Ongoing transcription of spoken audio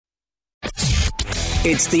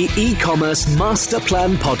It's the eCommerce Master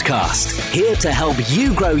Plan Podcast, here to help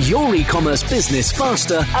you grow your e-commerce business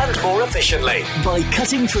faster and more efficiently by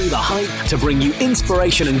cutting through the hype to bring you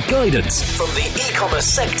inspiration and guidance from the e-commerce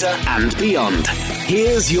sector and beyond.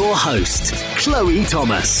 Here's your host, Chloe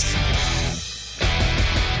Thomas.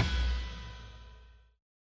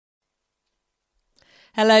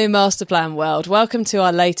 Hello, Masterplan World. Welcome to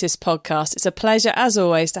our latest podcast. It's a pleasure, as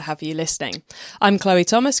always, to have you listening. I'm Chloe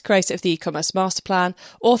Thomas, creator of the eCommerce Masterplan,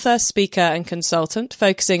 author, speaker and consultant,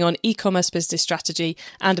 focusing on e-commerce business strategy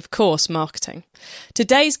and, of course, marketing.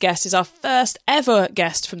 Today's guest is our first ever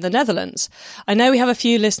guest from the Netherlands. I know we have a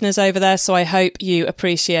few listeners over there, so I hope you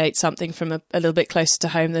appreciate something from a little bit closer to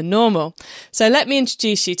home than normal. So let me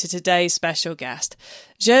introduce you to today's special guest.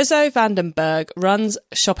 Gerjo van den Burg runs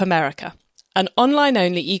Shop America, an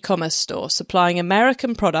online-only e-commerce store supplying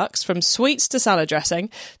American products from sweets to salad dressing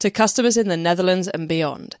to customers in the Netherlands and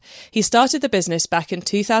beyond. He started the business back in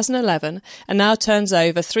 2011 and now turns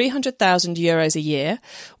over 300,000 euros a year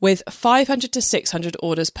with 500 to 600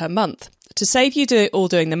 orders per month. To save you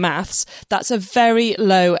doing the maths, that's a very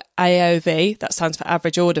low AOV, that stands for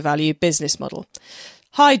average order value, business model.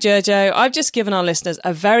 Hi Gerjo, I've just given our listeners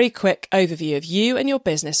a very quick overview of you and your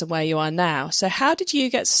business and where you are now. So how did you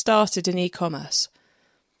get started in e-commerce?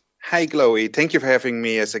 Hi Chloe, thank you for having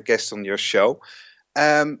me as a guest on your show.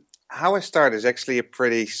 How I started is actually a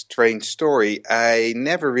pretty strange story. I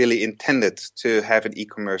never really intended to have an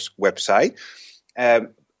e-commerce website.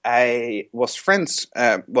 I was friends,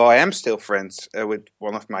 I am still friends with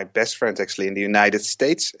one of my best friends actually in the United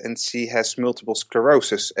States, and she has multiple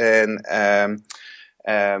sclerosis, and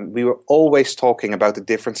we were always talking about the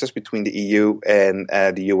differences between the EU and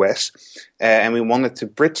the US, and we wanted to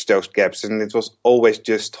bridge those gaps, and it was always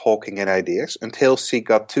just talking and ideas until she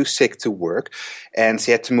got too sick to work and she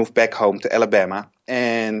had to move back home to Alabama.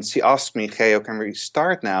 And she asked me, Gerjo, can we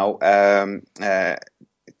start now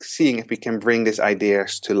seeing if we can bring these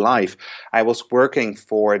ideas to life? I was working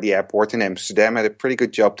for the airport in Amsterdam, had a pretty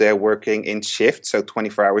good job there working in shifts, so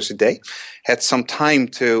 24 hours a day. Had some time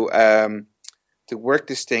to work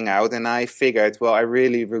this thing out, and I figured, well, I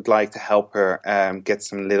really would like to help her get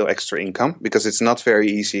some little extra income, because it's not very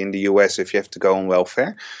easy in the US if you have to go on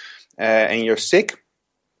welfare and you're sick.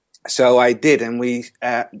 So I did, and we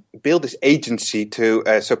built this agency to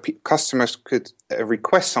so customers could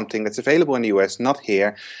request something that's available in the US, not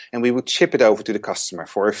here, and we would ship it over to the customer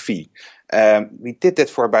for a fee. We did that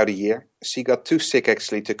for about a year. She got too sick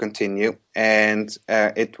actually to continue, and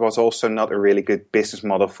it was also not a really good business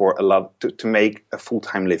model for a lot to make a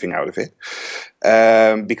full-time living out of it,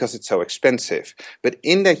 because it's so expensive. But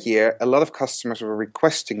in that year, a lot of customers were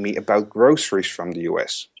requesting me about groceries from the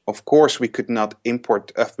US. Of course, we could not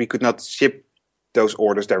ship those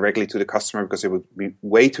orders directly to the customer because it would be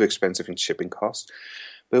way too expensive in shipping costs.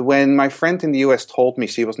 But when my friend in the US told me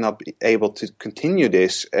she was not able to continue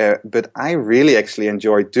this, but I really actually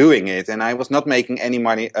enjoyed doing it, and I was not making any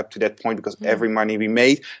money up to that point, because every money we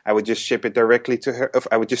made, I would just ship it directly to her.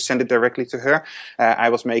 I would just send it directly to her. I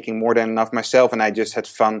was making more than enough myself, and I just had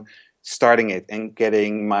fun starting it and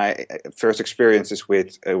getting my first experiences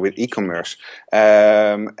with e-commerce.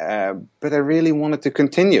 But I really wanted to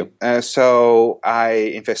continue. So I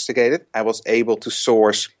investigated. I was able to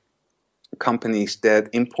source companies that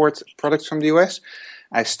import products from the US.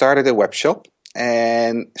 I started a web shop,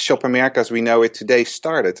 and Shop America, as we know it today,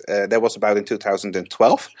 started. That was about in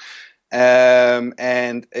 2012.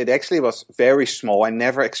 And it actually was very small. I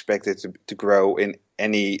never expected to grow in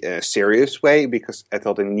any serious way, because I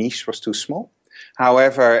thought the niche was too small.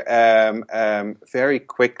 However, very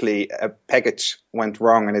quickly a package went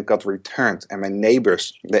wrong and it got returned, and my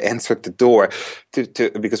neighbors, they answered the door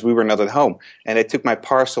because we were not at home, and they took my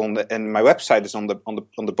parcel, and my website is on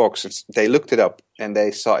the box. They looked it up and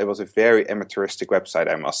they saw it was a very amateuristic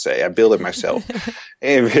website, I must say. I built it myself.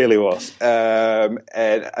 It really was. And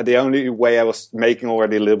the only way I was making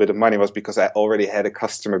already a little bit of money was because I already had a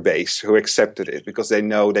customer base who accepted it, because they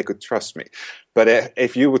know they could trust me. But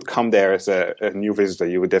if you would come there as a new visitor,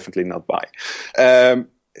 you would definitely not buy.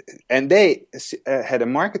 And they had a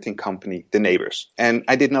marketing company, the neighbors, and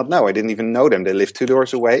I did not know. I didn't even know them. They lived 2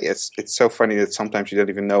 doors away. It's so funny that sometimes you don't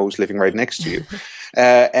even know who's living right next to you.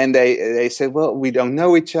 And they said, well, we don't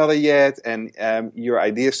know each other yet, and your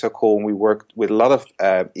idea is so cool. And we worked with a lot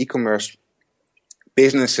of e-commerce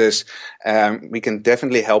businesses. We can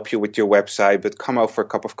definitely help you with your website, but come over for a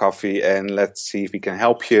cup of coffee and let's see if we can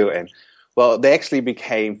help you. And well, they actually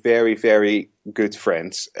became very, very good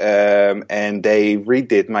friends, and they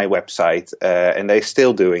redid my website, and they're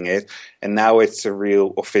still doing it. And now it's a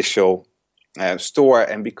real official store,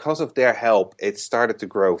 and because of their help, it started to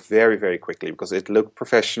grow very, very quickly because it looked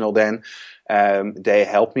professional then. They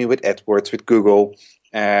helped me with AdWords, with Google,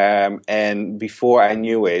 and before I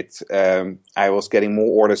knew it, I was getting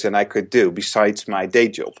more orders than I could do besides my day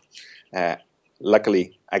job.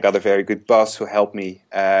 Luckily, I got a very good boss who helped me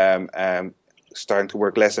starting to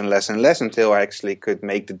work less and less and less until I actually could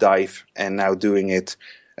make the dive, and now doing it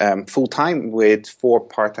full-time with 4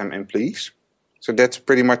 part-time employees. So that's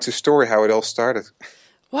pretty much the story, how it all started.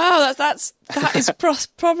 Wow, that is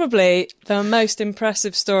probably the most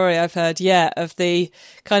impressive story I've heard yet, of the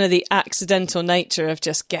kind of the accidental nature of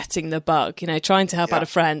just getting the bug, trying to help out a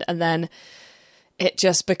friend, and then it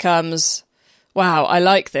just becomes, wow, I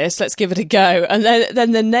like this, let's give it a go. And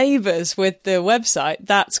then the neighbours with the website,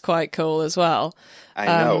 that's quite cool as well. I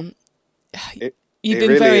know. You've been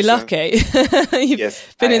really very lucky.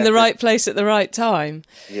 You've been in the right place at the right time.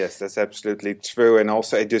 Yes, that's absolutely true. And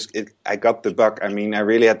also, I got the bug. I mean, I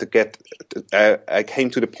really had to get. I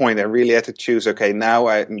came to the point. I really had to choose. Okay, now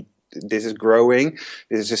this is growing.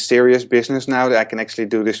 This is a serious business now that I can actually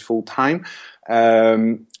do this full time.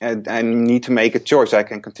 And I need to make a choice. I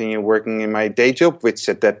can continue working in my day job, which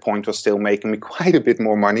at that point was still making me quite a bit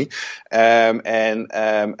more money, and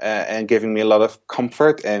giving me a lot of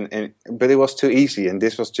comfort. But it was too easy, and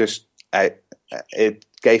this was just it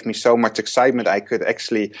gave me so much excitement. I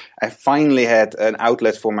finally had an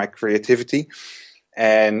outlet for my creativity,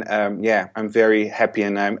 and I'm very happy,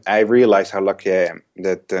 and I realize how lucky I am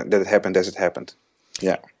that it happened as it happened.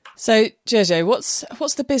 Yeah. So, Gerjo,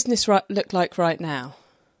 what's the business look like right now?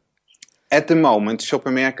 At the moment, Shop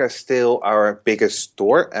America is still our biggest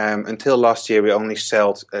store. Until last year, we only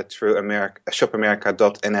sold through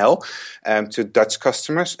shopamerica.nl to Dutch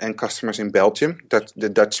customers and customers in Belgium, the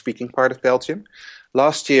Dutch-speaking part of Belgium.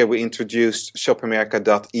 Last year, we introduced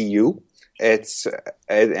shopamerica.eu. It's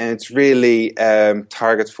really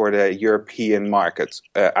targeted for the European market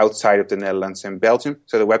outside of the Netherlands and Belgium.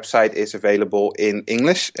 So the website is available in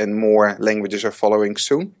English, and more languages are following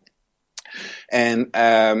soon. And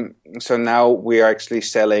so now we are actually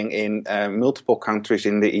selling in multiple countries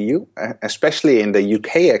in the EU, especially in the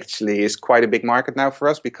UK. Actually, is quite a big market now for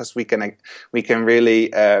us, because we can really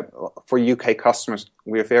for UK customers,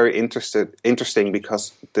 we are very interesting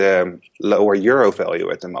because the lower euro value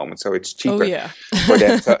at the moment, so it's cheaper for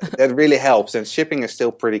them. So that really helps, and shipping is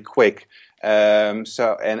still pretty quick. And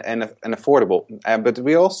affordable. But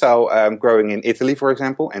we also growing in Italy, for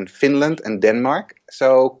example, and Finland and Denmark.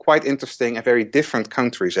 So quite interesting and very different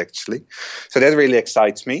countries, actually. So that really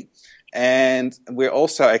excites me. And we're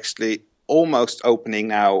also actually almost opening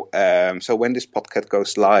now. So when this podcast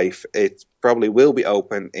goes live, it probably will be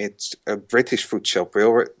open. It's a British food shop. We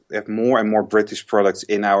have more and more British products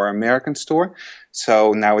in our American store.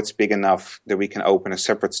 So now it's big enough that we can open a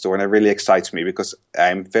separate store. And it really excites me, because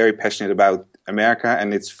I'm very passionate about America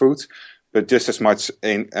and its food, but just as much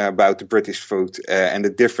about the British food and the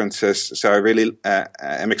differences. So I really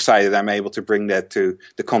am excited I'm able to bring that to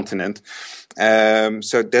the continent.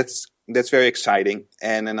 So that's very exciting.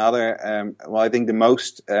 And another, I think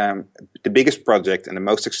the biggest project and the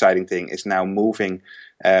most exciting thing is now moving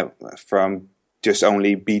from just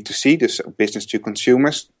only B2C, this business to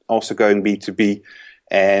consumers, also going B2B,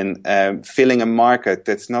 and filling a market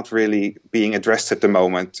that's not really being addressed at the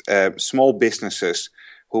moment. Small businesses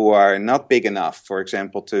who are not big enough, for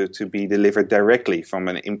example, to be delivered directly from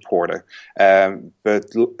an importer, but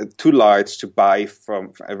too large to buy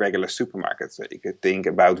from a regular supermarket. So you could think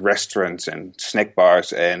about restaurants and snack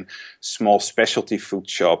bars and small specialty food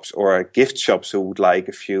shops, or gift shops who would like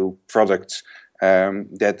a few products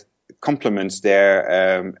that complements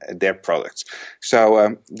their products.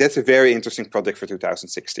 So that's a very interesting project for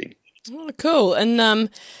 2016. Oh, cool. And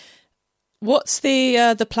what's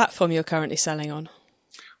the platform you're currently selling on?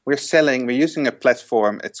 We're using a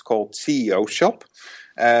platform, it's called CEO Shop.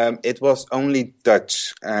 It was only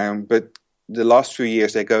Dutch, but the last few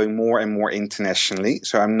years they're going more and more internationally.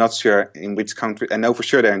 So I'm not sure in which country. I know for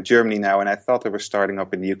sure they're in Germany now, and I thought they were starting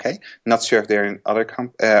up in the UK. Not sure if they're in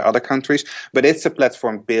other countries, but it's a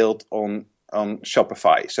platform built on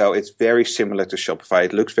Shopify. So it's very similar to Shopify.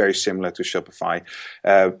 It looks very similar to Shopify.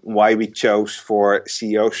 Why we chose for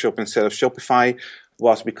CEO Shop instead of Shopify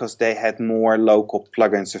was because they had more local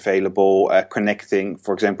plugins available, connecting,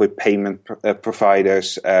 for example, with payment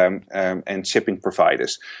providers and shipping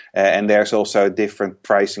providers. And there's also a different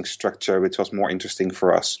pricing structure, which was more interesting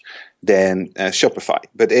for us than Shopify.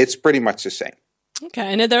 But it's pretty much the same.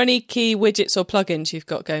 Okay, and are there any key widgets or plugins you've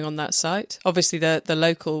got going on that site? Obviously, the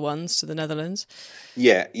local ones to the Netherlands.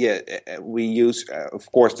 Yeah. We use,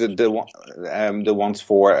 of course, the ones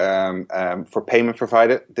for payment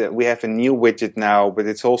provider. We have a new widget now, but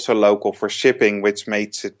it's also local for shipping, which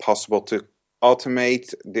makes it possible to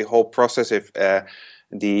automate the whole process. If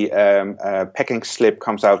the packing slip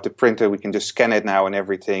comes out the printer, we can just scan it now, and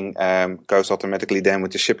everything goes automatically then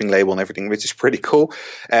with the shipping label and everything, which is pretty cool.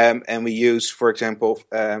 And we use, for example,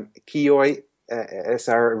 Kioi as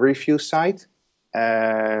our review site.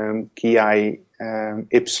 Ki YOH.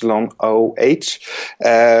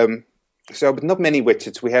 But not many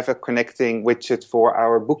widgets. We have a connecting widget for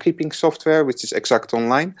our bookkeeping software, which is Exact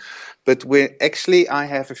Online. But I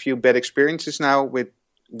have a few bad experiences now with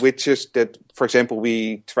widgets that, for example,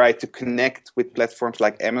 we try to connect with platforms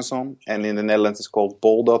like Amazon, and in the Netherlands it's called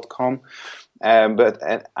bol.com.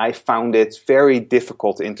 But I found it very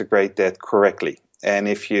difficult to integrate that correctly. And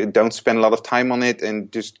if you don't spend a lot of time on it and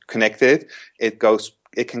just connect it, it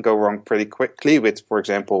can go wrong pretty quickly with, for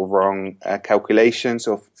example, wrong calculations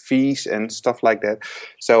of fees and stuff like that.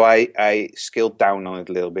 So I scaled down on it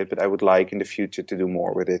a little bit, but I would like in the future to do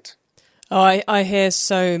more with it. Oh, I hear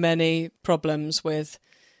so many problems with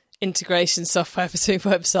integration software between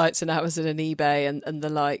websites and Amazon and eBay and the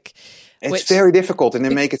like. It's very difficult, and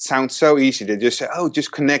they make it sound so easy. They just say,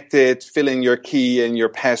 just connect it, fill in your key and your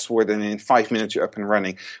password, and in 5 minutes you're up and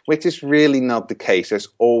running, which is really not the case. There's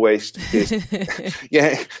always this...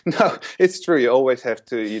 Yeah, no, it's true. You always have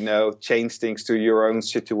to, change things to your own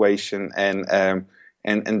situation, and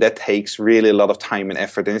that takes really a lot of time and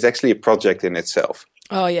effort, and it's actually a project in itself.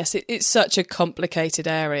 Oh, yes, it's such a complicated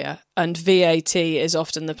area, and VAT is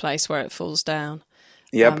often the place where it falls down.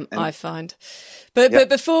 Yep, I find. But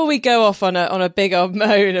before we go off on a big old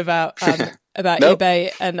moan about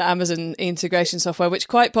eBay and Amazon integration software, which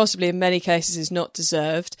quite possibly in many cases is not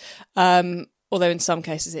deserved, although in some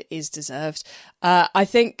cases it is deserved, I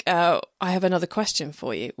think I have another question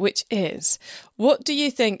for you, which is, what do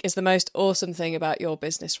you think is the most awesome thing about your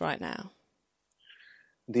business right now?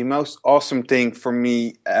 The most awesome thing for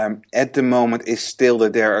me at the moment is still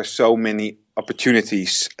that there are so many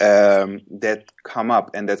opportunities that come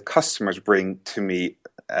up and that customers bring to me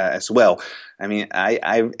as well. I mean,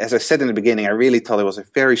 I as I said in the beginning, I really thought it was a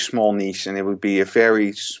very small niche and it would be a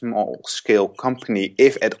very small scale company,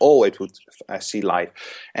 if at all it would see life.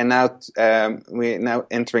 And now we're now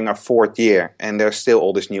entering our 4th year, and there's still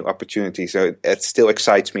all these new opportunities. So it still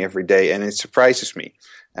excites me every day, and it surprises me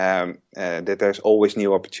that there's always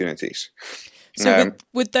new opportunities. So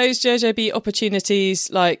would those, Gerjo, be opportunities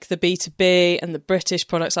like the B2B and the British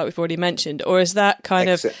products like we've already mentioned? Or is that kind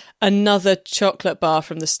of another chocolate bar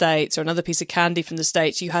from the States or another piece of candy from the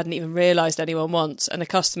States you hadn't even realised anyone wants, and a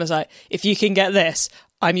customer's like, if you can get this,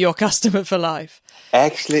 I'm your customer for life?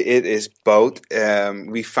 Actually, it is both.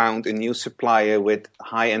 We found a new supplier with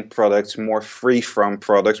high-end products, more free from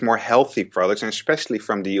products, more healthy products, and especially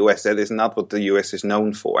from the US. That is not what the US is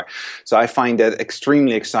known for. So I find that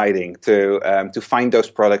extremely exciting to find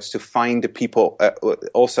those products, to find the people.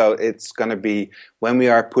 Also, it's going to be, when we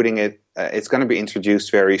are putting it, it's going to be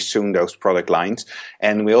introduced very soon, those product lines.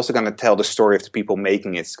 And we're also going to tell the story of the people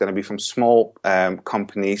making it. It's going to be from small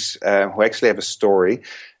companies who actually have a story.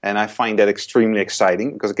 And I find that extremely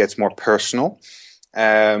exciting because it gets more personal.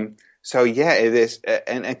 So yeah, it is.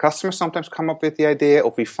 And customers sometimes come up with the idea,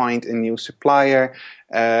 or we find a new supplier,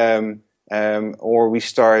 or we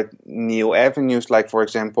start new avenues. Like, for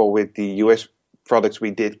example, with the US products, we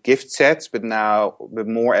did gift sets, but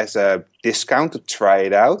more as a discount to try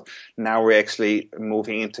it out. Now we're actually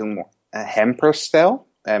moving into more a hamper style,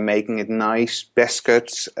 making it nice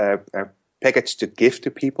baskets, package to give to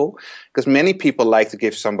people, because many people like to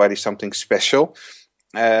give somebody something special,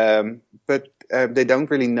 but they don't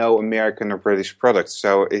really know American or British products.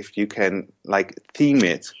 So if you can theme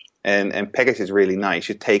it and package it really nice,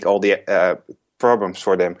 you take all the problems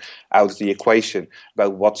for them out of the equation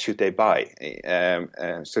about what should they buy.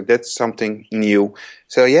 So that's something new.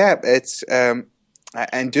 So yeah, it's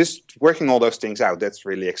and just working all those things out, that's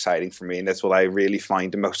really exciting for me, and that's what I really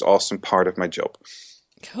find the most awesome part of my job.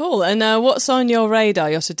 Cool. And what's on your radar,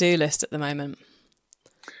 your to-do list at the moment?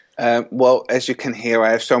 Well, as you can hear,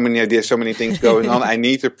 I have so many ideas, so many things going on. I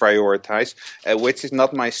need to prioritize, which is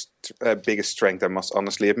not my biggest strength, I must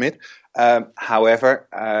honestly admit. However,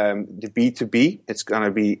 the B2B, it's going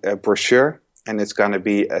to be a brochure, and it's going to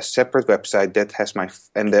be a separate website that has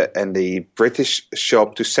and the British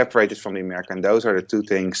shop to separate it from the American. Those are the two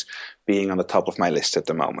things being on the top of my list at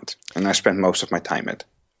the moment, and I spend most of my time at.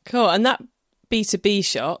 Cool. And that B2B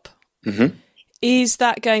shop, is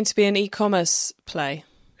that going to be an e-commerce play?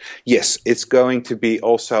 Yes, it's going to be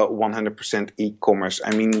also 100% e-commerce.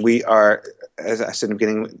 I mean, we are, as I said in the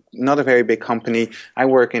beginning, not a very big company. I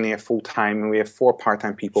work in here full time, and we have 4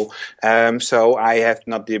 part-time people. So I have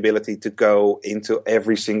not the ability to go into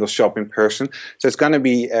every single shop in person. So it's going to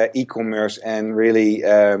be e-commerce and really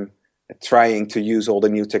trying to use all the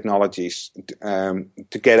new technologies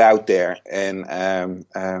to get out there and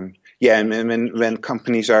and when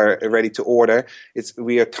companies are ready to order,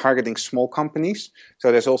 we are targeting small companies.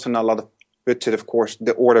 So there's also not a lot of budget. Of course,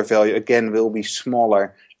 the order value again will be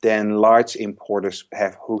smaller than large importers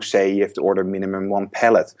have, who say you have to order minimum 1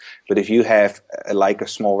 pallet. But if you have like a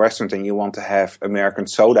small restaurant and you want to have American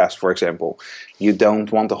sodas, for example, you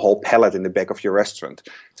don't want a whole pallet in the back of your restaurant.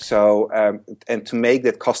 So and to make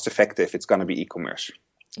that cost effective, it's going to be e-commerce.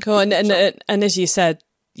 Cool. And as you said,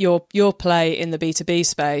 your play in the B2B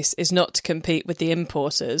space is not to compete with the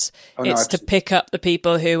importers. It's to pick up the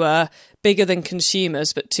people who are bigger than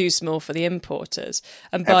consumers but too small for the importers.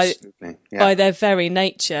 And by their very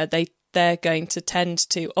nature, they're going to tend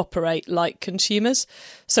to operate like consumers.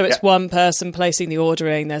 So it's one person placing the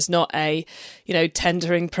ordering. There's not a,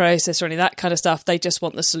 tendering process or any of that kind of stuff. They just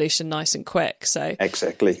want the solution nice and quick. So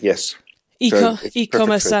exactly, yes.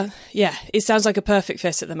 E-commerce, it sounds like a perfect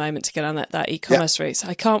fit at the moment to get on that e-commerce route. So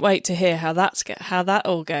I can't wait to hear how that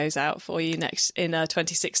all goes out for you next in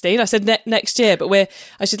 2016. I said next year, but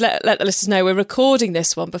I should let the listeners know we're recording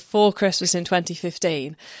this one before Christmas in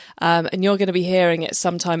 2015, and you're going to be hearing it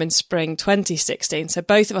sometime in spring 2016. So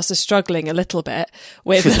both of us are struggling a little bit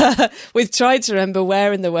with with trying to remember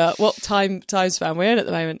where in the world, what time span we're in at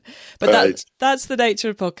the moment. But that's the nature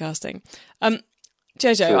of podcasting.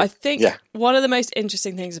 Gerjo, sure. I think one of the most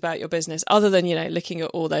interesting things about your business, other than looking at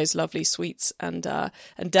all those lovely sweets and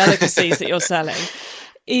delicacies that you're selling,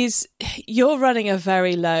 is you're running a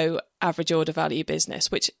very low average order value business,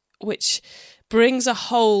 which brings a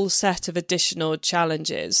whole set of additional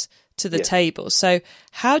challenges to the table. So,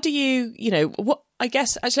 how do you, what? I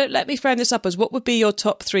guess actually, let me frame this up as what would be your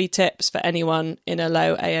top 3 tips for anyone in a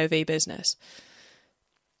low AOV business?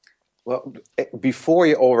 Well, before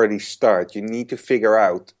you already start, you need to figure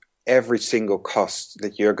out every single cost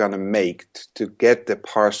that you're going to make to get the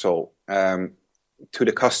parcel to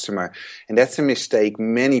the customer. And that's a mistake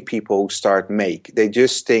many people start make. They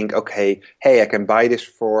just think, okay, hey, I can buy this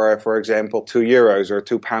for example, €2 or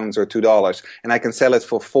 £2 or $2, and I can sell it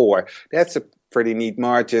for 4. That's a pretty neat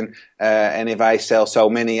margin. And if I sell so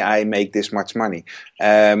many, I make this much money.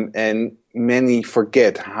 And many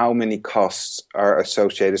forget how many costs are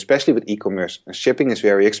associated, especially with e-commerce. Shipping is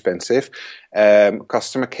very expensive.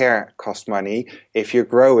 Customer care costs money. If you're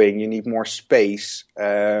growing, you need more space.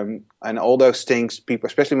 And all those things, people,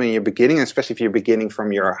 especially when you're beginning, especially if you're beginning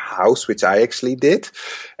from your house, which I actually did,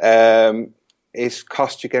 is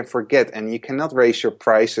cost you can forget, and you cannot raise your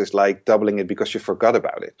prices like doubling it because you forgot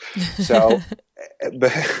about it. So,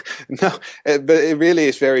 but it really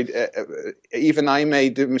is very. Even I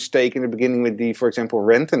made the mistake in the beginning with for example,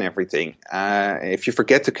 rent and everything. If you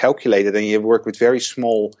forget to calculate it and you work with very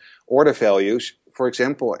small order values, for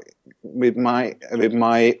example, with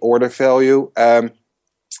my order value.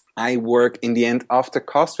 I work in the end after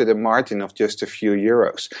cost with a margin of just a few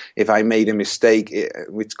euros. If I made a mistake,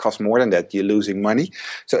 which costs more than that, you're losing money.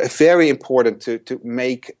 So it's very important to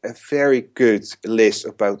make a very good list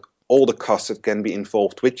about all the costs that can be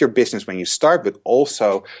involved with your business when you start, but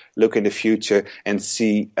also look in the future and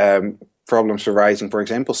see problems arising, for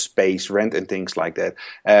example, space, rent, and things like that,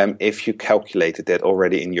 if you calculated that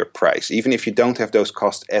already in your price, even if you don't have those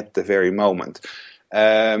costs at the very moment.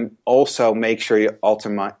 Also, make sure you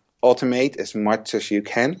automate as much as you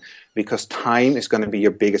can, because time is going to be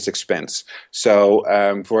your biggest expense. So,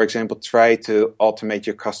 for example, try to automate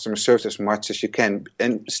your customer service as much as you can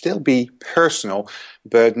and still be personal,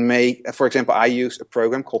 but for example, I use a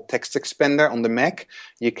program called Text Expander on the Mac.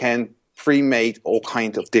 You can pre-made all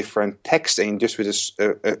kinds of different text, and just with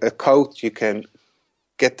a code, you can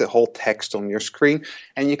get the whole text on your screen,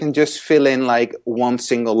 and you can just fill in like one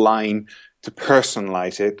single line to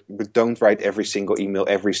personalize it, but don't write every single email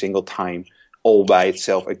every single time all by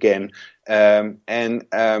itself again. And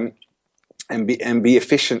be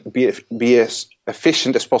efficient. Be as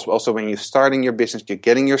efficient as possible. Also, when you're starting your business, you're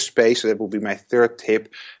getting your space. So that will be my 3rd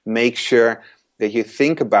tip. Make sure that you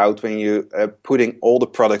think about when you putting all the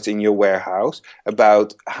products in your warehouse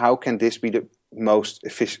about how can this be the most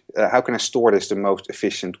efficient. How can I store this the most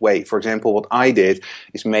efficient way? For example, what I did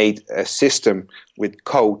is made a system with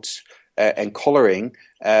codes and coloring,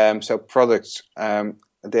 so products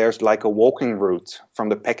there's like a walking route from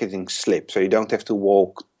the packaging slip, so you don't have to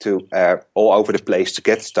walk to all over the place to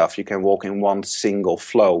get stuff. You can walk in one single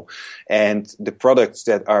flow, and the products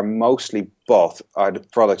that are mostly bought are the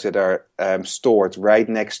products that are stored right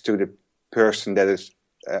next to the person that is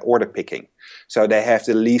order picking. So they have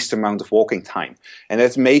the least amount of walking time. And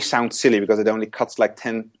that may sound silly because it only cuts like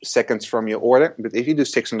 10 seconds from your order. But if you do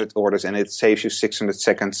 600 orders and it saves you 600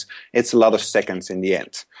 seconds, it's a lot of seconds in the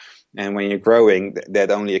end. And when you're growing,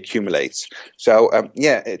 that only accumulates. So,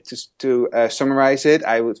 just to summarize it,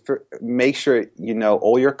 I would make sure you know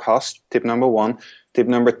all your costs. Tip number 1. Tip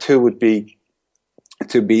number 2 would be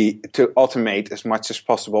to automate as much as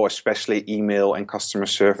possible, especially email and customer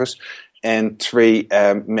service. And 3,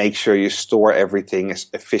 make sure you store everything as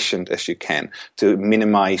efficient as you can to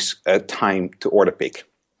minimize time to order pick.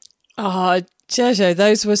 Oh, Gerjo,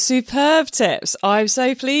 those were superb tips. I'm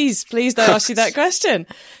so pleased I asked you that question,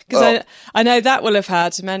 because I know that will have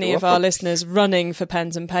had many of our listeners running for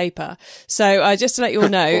pens and paper. So just to let you all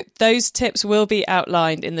know, those tips will be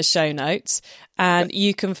outlined in the show notes, and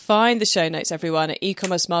you can find the show notes, everyone, at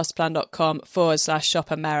ecommercemasterplan.com/shop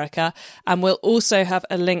America. And we'll also have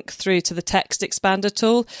a link through to the text expander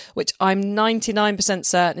tool, which I'm 99%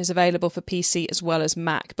 certain is available for PC as well as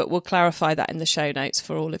Mac, but we'll clarify that in the show notes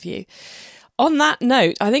for all of you. On that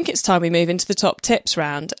note, I think it's time we move into the top tips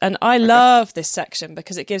round. And I love this section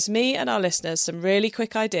because it gives me and our listeners some really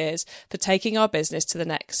quick ideas for taking our business to the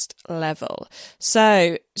next level.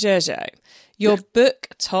 So, Gerjo, your book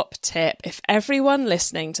top tip. If everyone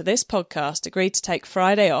listening to this podcast agreed to take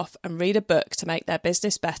Friday off and read a book to make their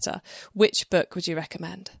business better, which book would you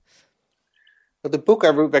recommend? Well, the book I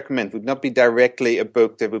would recommend would not be directly a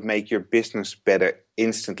book that would make your business better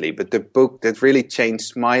instantly, but the book that really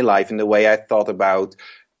changed my life in the way I thought about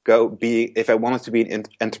if I wanted to be an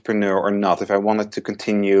entrepreneur or not, if I wanted to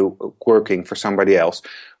continue working for somebody else,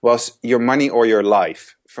 was Your Money or Your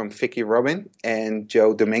Life from Vicky Robin and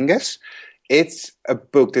Joe Dominguez. It's a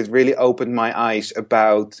book that really opened my eyes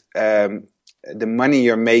about the money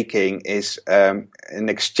you're making is an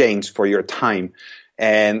exchange for your time.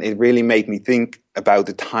 And it really made me think about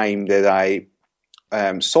the time that I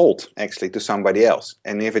sold actually to somebody else.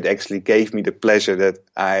 And if it actually gave me the pleasure that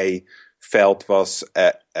I felt was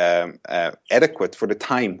adequate for the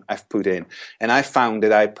time I've put in. And I found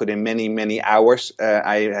that I put in many, many hours.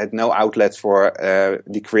 I had no outlet for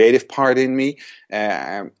the creative part in me.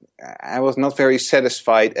 I was not very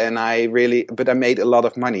satisfied, and but I made a lot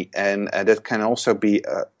of money. And that can also be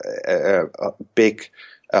a big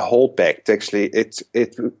holdback. Actually,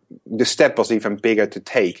 the step was even bigger to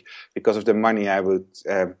take because of the money I would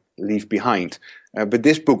leave behind. But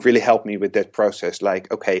this book really helped me with that process.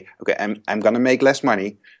 Like, okay, I'm going to make less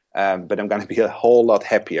money, but I'm going to be a whole lot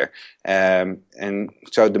happier. And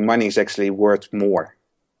so the money is actually worth more.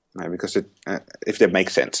 Because if that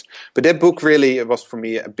makes sense. But that book really was for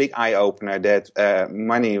me a big eye-opener that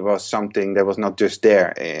money was something that was not just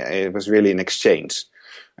there. It was really an exchange.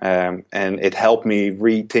 And it helped me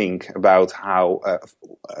rethink about how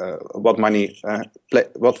what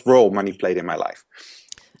role money played in my life.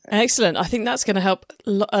 Excellent. I think that's going to help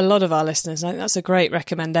a lot of our listeners. I think that's a great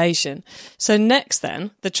recommendation. So next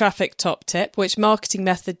then, the traffic top tip. Which marketing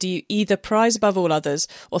method do you either prize above all others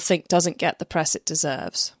or think doesn't get the press it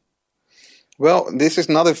deserves? Well, this is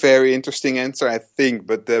not a very interesting answer, I think,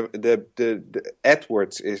 but the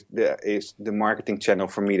AdWords is the marketing channel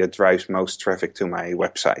for me that drives most traffic to my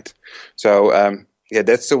website. So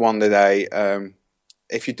that's the one that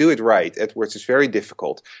if you do it right, AdWords is very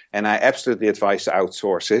difficult, and I absolutely advise to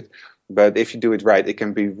outsource it. But if you do it right, it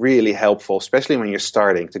can be really helpful, especially when you're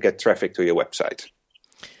starting to get traffic to your website.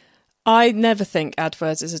 I never think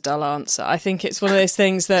AdWords is a dull answer. I think it's one of those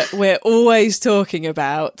things that we're always talking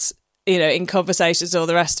about, in conversations, all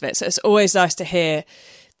the rest of it. So it's always nice to hear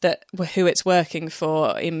that who it's working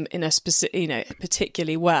for in a specific,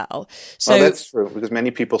 particularly well. So well, that's true, because many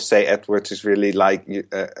people say AdWords is really like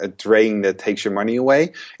a drain that takes your money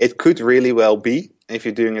away. It could really well be if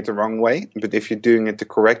you're doing it the wrong way, but if you're doing it the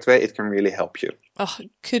correct way, it can really help you. Oh,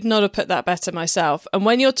 could not have put that better myself. And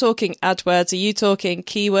when you're talking AdWords, are you talking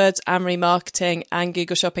keywords and remarketing and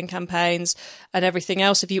Google Shopping campaigns and everything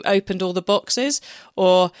else? Have you opened all the boxes,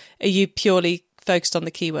 or are you purely focused on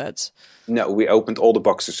the keywords? No, we opened all the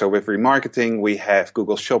boxes. So with remarketing, we have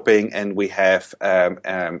Google Shopping and we have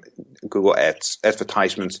Google Ads,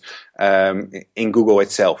 advertisements in Google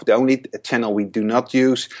itself. The only channel we do not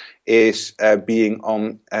use is being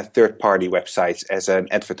on third-party websites as an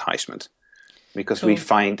advertisement, because we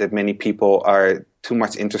find that many people are too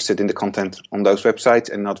much interested in the content on those websites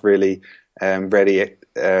and not really ready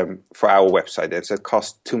for our website. It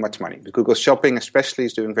costs too much money. Google Shopping especially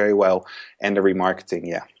is doing very well, and the remarketing,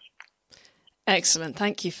 yeah. Excellent.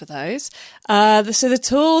 Thank you for those. So the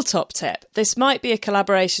tool top tip. This might be a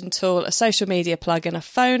collaboration tool, a social media plugin, a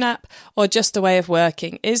phone app, or just a way of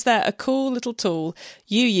working. Is there a cool little tool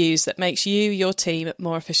you use that makes your team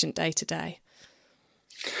more efficient day to day?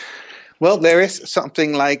 Well, there is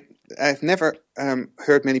something like I've never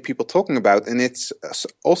heard many people talking about, and it's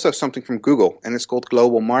also something from Google, and it's called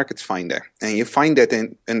Global Market Finder. And you find that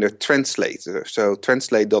under Translate. So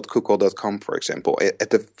translate.google.com, for example.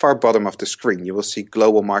 At the far bottom of the screen, you will see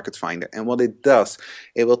Global Market Finder. And what it does,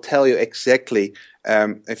 it will tell you exactly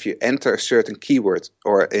if you enter a certain keyword,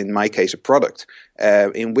 or in my case, a product,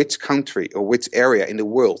 in which country or which area in the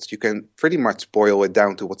world. You can pretty much boil it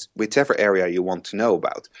down to whichever area you want to know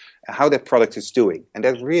about, how that product is doing. And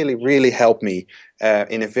that really, really helped me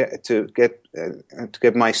to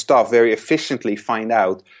get my staff very efficiently find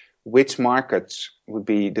out which markets would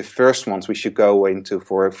be the first ones we should go into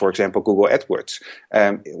for example, Google AdWords.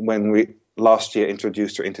 When we last year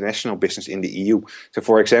introduced our international business in the EU. So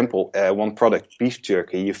for example, one product, beef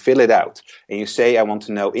jerky, you fill it out and you say, I want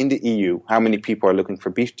to know in the EU how many people are looking for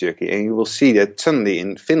beef jerky. And you will see that suddenly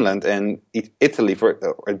in Finland and Italy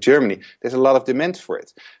or Germany, there's a lot of demand for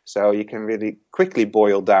it. So you can really quickly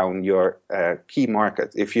boil down your key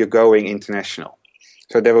market if you're going international.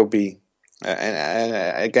 So there will be,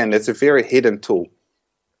 again, that's a very hidden tool.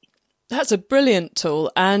 That's a brilliant tool.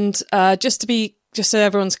 And just so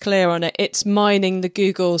everyone's clear on it, it's mining the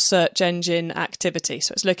Google search engine activity.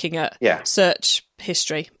 So it's looking at search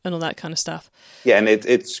history and all that kind of stuff. Yeah, and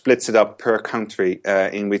it splits it up per country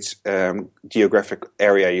in which geographic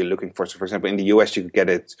area you're looking for. So, for example, in the US, you could get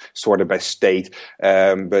it sorted by state.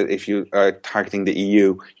 But if you are targeting the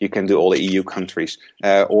EU, you can do all the EU countries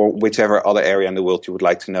or whichever other area in the world you would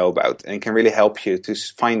like to know about. And it can really help you to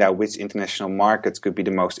find out which international markets could be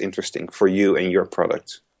the most interesting for you and your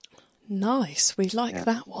products. Nice. We like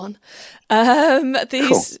that one.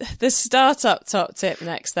 Cool. The startup top tip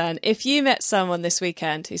next then. If you met someone this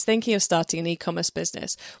weekend who's thinking of starting an e-commerce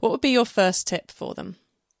business, what would be your first tip for them?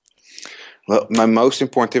 Well, my most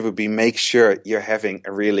important tip would be make sure you're having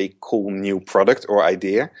a really cool new product or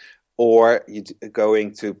idea, or you're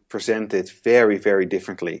going to present it very, very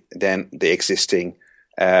differently than the existing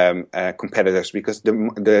competitors, because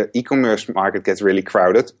the e-commerce market gets really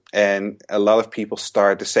crowded and a lot of people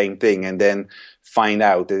start the same thing and then find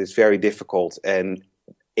out that it's very difficult, and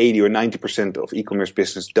 80 or 90% of e-commerce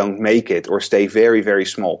business don't make it or stay very, very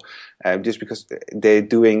small just because they're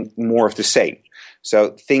doing more of the same.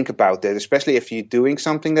 So think about that, especially if you're doing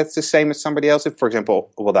something that's the same as somebody else. If, for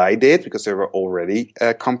example, what I did, because there were already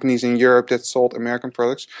companies in Europe that sold American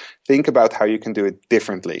products, think about how you can do it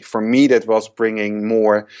differently. For me, that was bringing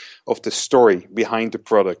more of the story behind the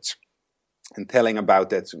product and telling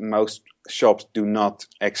about that. Most shops do not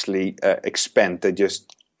actually expand. They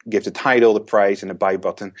just give the title, the price, and the buy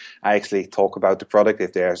button. I actually talk about the product.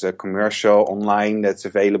 If there's a commercial online that's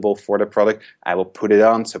available for the product, I will put it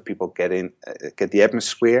on so people get the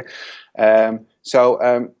atmosphere. For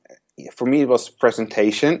me, it was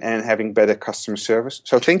presentation and having better customer service.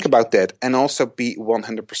 So think about that, and also be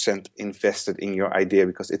 100% invested in your idea,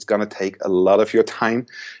 because it's going to take a lot of your time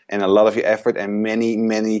and a lot of your effort, and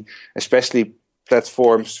many, especially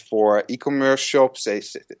platforms for e-commerce shops. They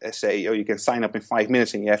say, oh, you can sign up in 5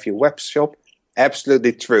 minutes and you have your web shop.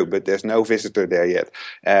 Absolutely true, but there's no visitor there yet.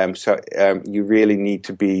 You really need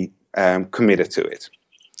to be committed to it.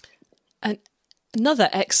 And another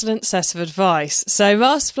excellent set of advice. So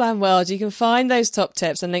Master Plan World, you can find those top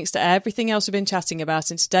tips and links to everything else we've been chatting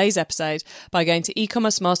about in today's episode by going to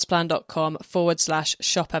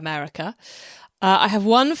ecommercemasterplan.com/shop America. I have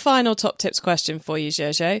one final top tips question for you,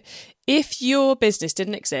 Gerjo. If your business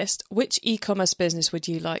didn't exist, which e-commerce business would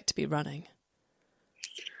you like to be running?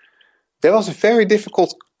 That was a very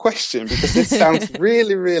difficult question, because it sounds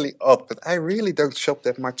really, really odd, but I really don't shop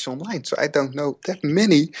that much online, so I don't know that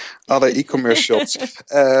many other e-commerce shops.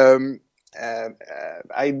 I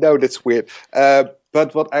know that's weird.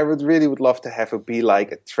 But what I would love to have would be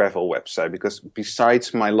like a travel website, because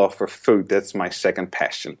besides my love for food, that's my second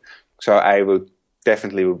passion. So I would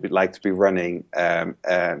like to be running a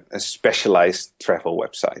specialized travel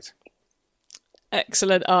website.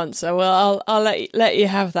 Excellent answer. Well, I'll let you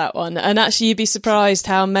have that one. And actually, you'd be surprised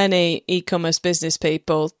how many e-commerce business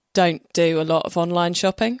people don't do a lot of online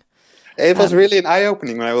shopping. It was really an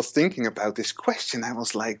eye-opening when I was thinking about this question. I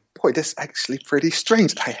was like, boy, this is actually pretty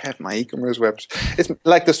strange. I have my e-commerce website. It's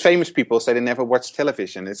like those famous people say they never watch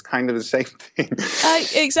television. It's kind of the same thing.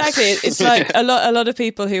 Exactly. It's like a lot of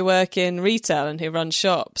people who work in retail and who run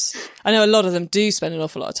shops. I know a lot of them do spend an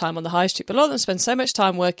awful lot of time on the high street, but a lot of them spend so much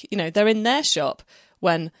time working, they're in their shop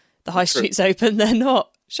when the high street's open, they're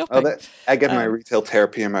not shopping. I get my retail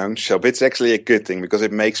therapy in my own shop. It's actually a good thing because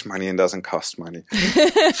it makes money and doesn't cost money.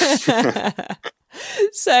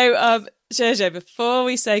 So, Gerjo, before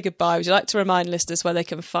we say goodbye, would you like to remind listeners where they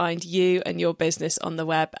can find you and your business on the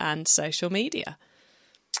web and social media?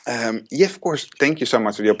 Yeah, of course. Thank you so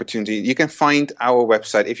much for the opportunity. You can find our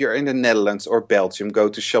website. If you're in the Netherlands or Belgium, go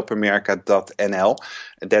to shopamerica.nl.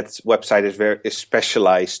 That website is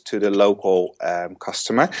specialized to the local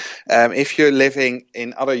customer. If you're living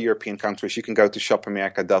in other European countries, you can go to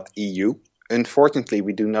shopamerica.eu. Unfortunately,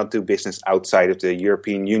 we do not do business outside of the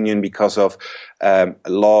European Union because of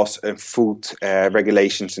laws and food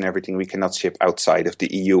regulations and everything. We cannot ship outside of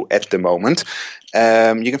the EU at the moment.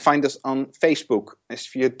 You can find us on Facebook.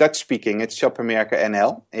 If you're Dutch speaking, it's Shop America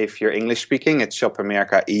NL. If you're English speaking, it's Shop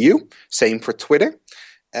America EU. Same for Twitter.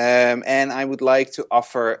 And I would like to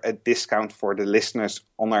offer a discount for the listeners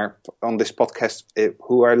on this podcast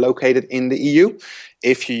who are located in the EU.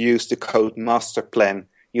 If you use the code MASTERPLAN,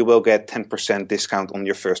 you will get 10% discount on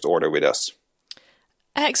your first order with us.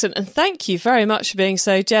 Excellent. And thank you very much for being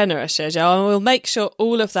so generous, Gerjo. And we'll make sure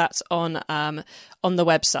all of that's on the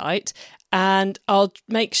website. And I'll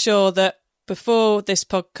make sure that before this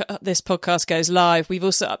podcast goes live, we've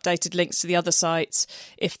also updated links to the other sites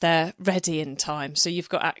if they're ready in time. So you've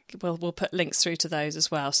got, we'll put links through to those as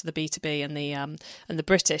well. So the B2B and the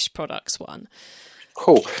British products one.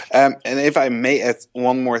 Cool. And if I may add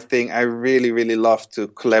one more thing, I really, really love to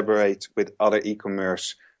collaborate with other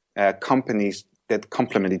e-commerce companies that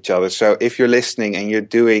complement each other. So if you're listening and you're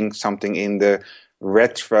doing something in the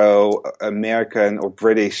retro American or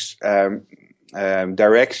British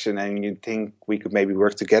direction and you think we could maybe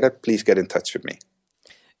work together, please get in touch with me.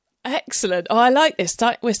 Excellent. Oh, I like this.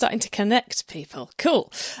 We're starting to connect people.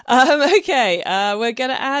 Cool. Okay. We're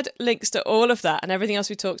going to add links to all of that and everything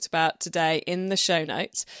else we talked about today in the show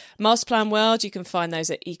notes. Masterplan World, you can find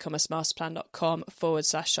those at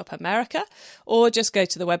ecommercemasterplan.com/Shop America, or just go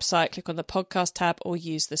to the website, click on the podcast tab, or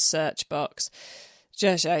use the search box.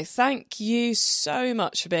 Gerjo, thank you so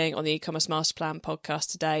much for being on the e-commerce Masterplan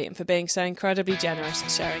podcast today and for being so incredibly generous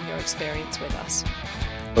and sharing your experience with us.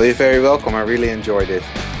 Well, you're very welcome. I really enjoyed it.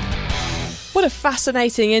 What a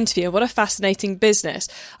fascinating interview. What a fascinating business.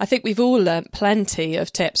 I think we've all learnt plenty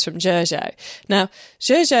of tips from Gerjo. Now,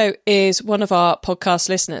 Gerjo is one of our podcast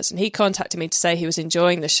listeners and he contacted me to say he was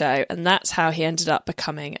enjoying the show and that's how he ended up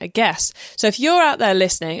becoming a guest. So if you're out there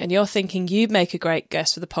listening and you're thinking you'd make a great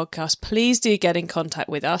guest for the podcast, please do get in contact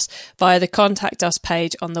with us via the Contact Us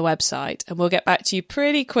page on the website and we'll get back to you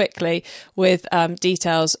pretty quickly with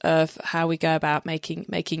details of how we go about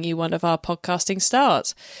making you one of our podcasting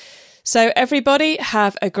stars. So everybody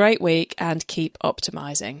have a great week and keep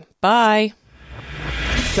optimizing. Bye.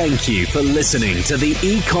 Thank you for listening to the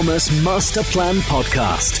e-commerce Master Plan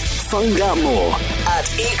podcast. Find out more at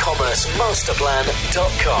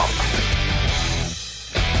ecommercemasterplan.com.